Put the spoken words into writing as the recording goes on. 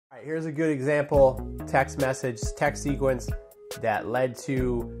Here's a good example text message, text sequence that led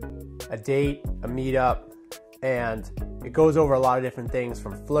to a date, a meetup, and it goes over a lot of different things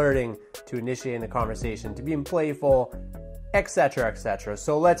from flirting to initiating the conversation to being playful, etc., etc.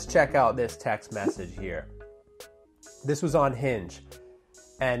 So let's check out this text message here. This was on Hinge.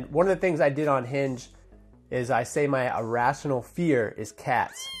 And one of the things I did on Hinge is I say my irrational fear is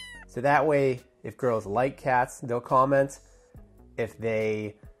cats. So that way, if girls like cats, they'll comment. If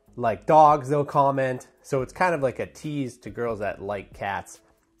they like dogs, they'll comment. So it's kind of like a tease to girls that like cats.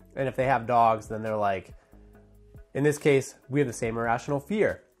 And if they have dogs, then they're like, in this case, we have the same irrational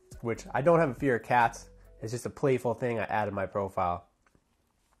fear, which I don't have a fear of cats. It's just a playful thing I added to my profile.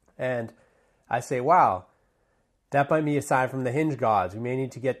 And I say, wow, that might be a sign from the Hinge gods. We may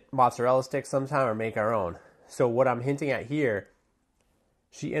need to get mozzarella sticks sometime or make our own. So what I'm hinting at here,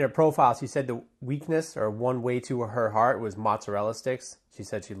 in her profile, she said the weakness or one way to her heart was mozzarella sticks. She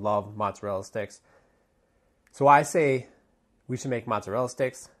said she loved mozzarella sticks. So I say we should make mozzarella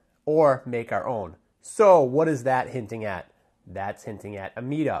sticks or make our own. So what is that hinting at? That's hinting at a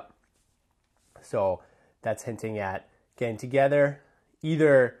meetup. So that's hinting at getting together,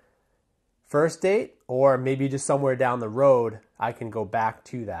 either first date or maybe just somewhere down the road, I can go back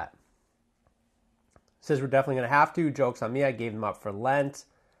to that. Says we're definitely going to have to. Joke's on me. I gave them up for Lent.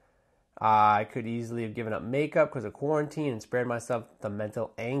 I could easily have given up makeup because of quarantine and spared myself the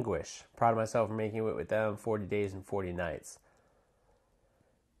mental anguish. Proud of myself for making it with them 40 days and 40 nights.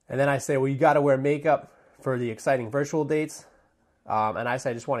 And then I say, well, you got to wear makeup for the exciting virtual dates. And I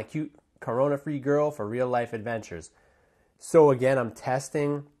say, I just want a cute corona-free girl for real-life adventures. So again, I'm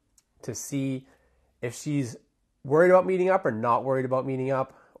testing to see if she's worried about meeting up or not worried about meeting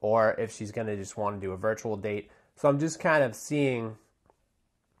up, or if she's going to just want to do a virtual date. So I'm just kind of seeing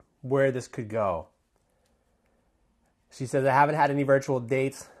where this could go. She says, I haven't had any virtual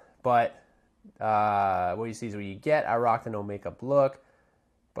dates, but what you see is what you get. I rock the no makeup look.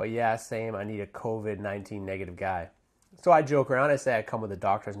 But yeah, same. I need a COVID-19 negative guy. So I joke around. I say I come with a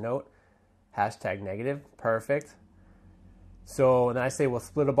doctor's note. Hashtag negative. Perfect. So then I say we'll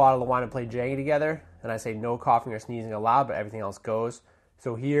split a bottle of wine and play Jenga together. And I say no coughing or sneezing allowed, but everything else goes.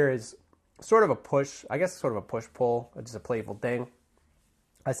 So here is sort of a push, I guess sort of a push-pull, just a playful thing.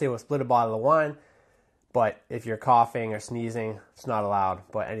 I say we'll split a bottle of wine, but if you're coughing or sneezing, it's not allowed,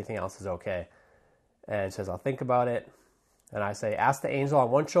 but anything else is okay. And she says, I'll think about it. And I say, ask the angel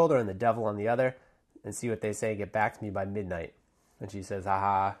on one shoulder and the devil on the other and see what they say. Get back to me by midnight. And she says,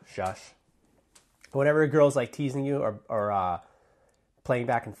 haha, shush. Whenever a girl's like teasing you or playing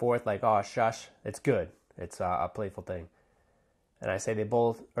back and forth, like, oh, shush, it's good. It's a playful thing. And I say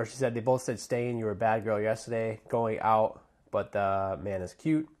she said they both said staying. You were a bad girl yesterday, going out, but the man is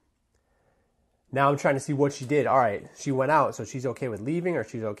cute. Now I'm trying to see what she did. All right, she went out, so she's okay with leaving or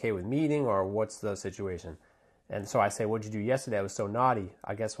she's okay with meeting or what's the situation? And so I say, what'd you do yesterday? I was so naughty.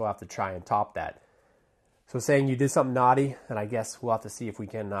 I guess we'll have to try and top that. So saying you did something naughty, and I guess we'll have to see if we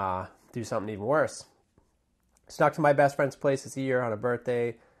can do something even worse. Snuck to my best friend's place to see her on her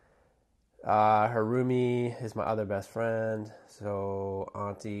birthday. Her roomie is my other best friend. So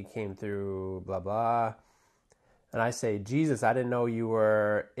auntie came through, blah, blah. And I say, Jesus, I didn't know you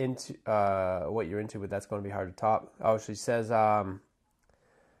were into what you're into, but that's going to be hard to top. Oh, she says,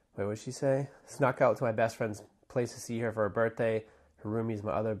 wait, what did she say? Snuck out to my best friend's place to see her for her birthday. Her roomie's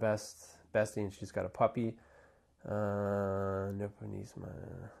my other bestie, and she's got a puppy.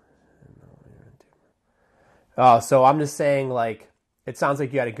 Oh, so I'm just saying, like, it sounds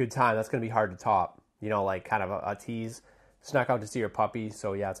like you had a good time. That's going to be hard to top. You know, like kind of a tease. Snuck out to see her puppy,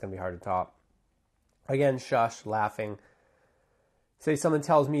 so yeah, it's going to be hard to top. Again, shush, laughing. Say something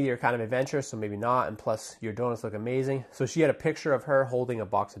tells me you're kind of adventurous, so maybe not, and plus your donuts look amazing. So she had a picture of her holding a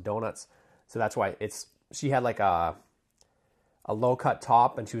box of donuts. So that's why she had like a low-cut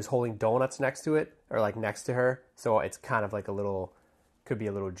top, and she was holding donuts next to it, or like next to her. So it's kind of like could be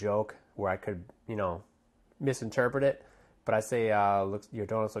a little joke where I could, misinterpret it. But I say, your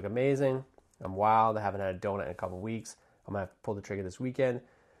donuts look amazing. I'm wild. I haven't had a donut in a couple weeks. I'm going to have to pull the trigger this weekend.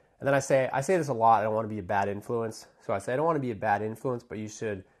 And then I say this a lot. I don't want to be a bad influence. So I say, I don't want to be a bad influence, but you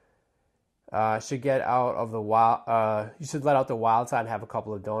should get out of the wild. You should let out the wild side and have a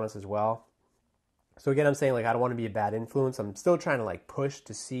couple of donuts as well. So again, I'm saying, like, I don't want to be a bad influence. I'm still trying to like push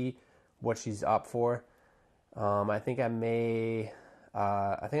to see what she's up for. I think I'm going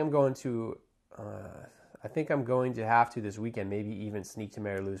to have to this weekend, maybe even sneak to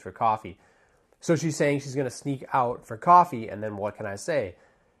Mary Lou's for coffee. So she's saying she's going to sneak out for coffee, and then what can I say?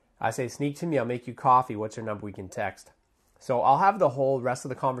 I say, sneak to me, I'll make you coffee. What's your number? We can text. So I'll have the whole rest of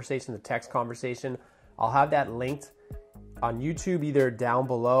the conversation, the text conversation, I'll have that linked on YouTube, either down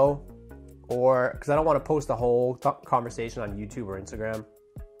below, or because I don't want to post the whole conversation on YouTube or Instagram.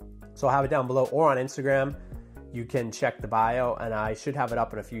 So I'll have it down below, or on Instagram. You can check the bio, and I should have it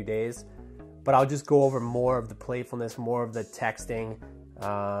up in a few days. But I'll just go over more of the playfulness, more of the texting,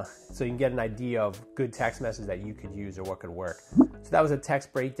 so you can get an idea of good text messages that you could use or what could work. So that was a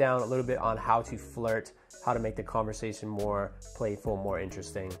text breakdown, a little bit on how to flirt, how to make the conversation more playful, more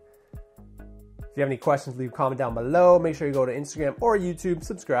interesting. If you have any questions, leave a comment down below. Make sure you go to Instagram or YouTube,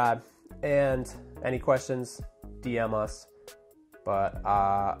 subscribe, and any questions, DM us. But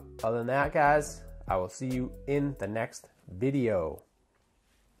other than that, guys, I will see you in the next video.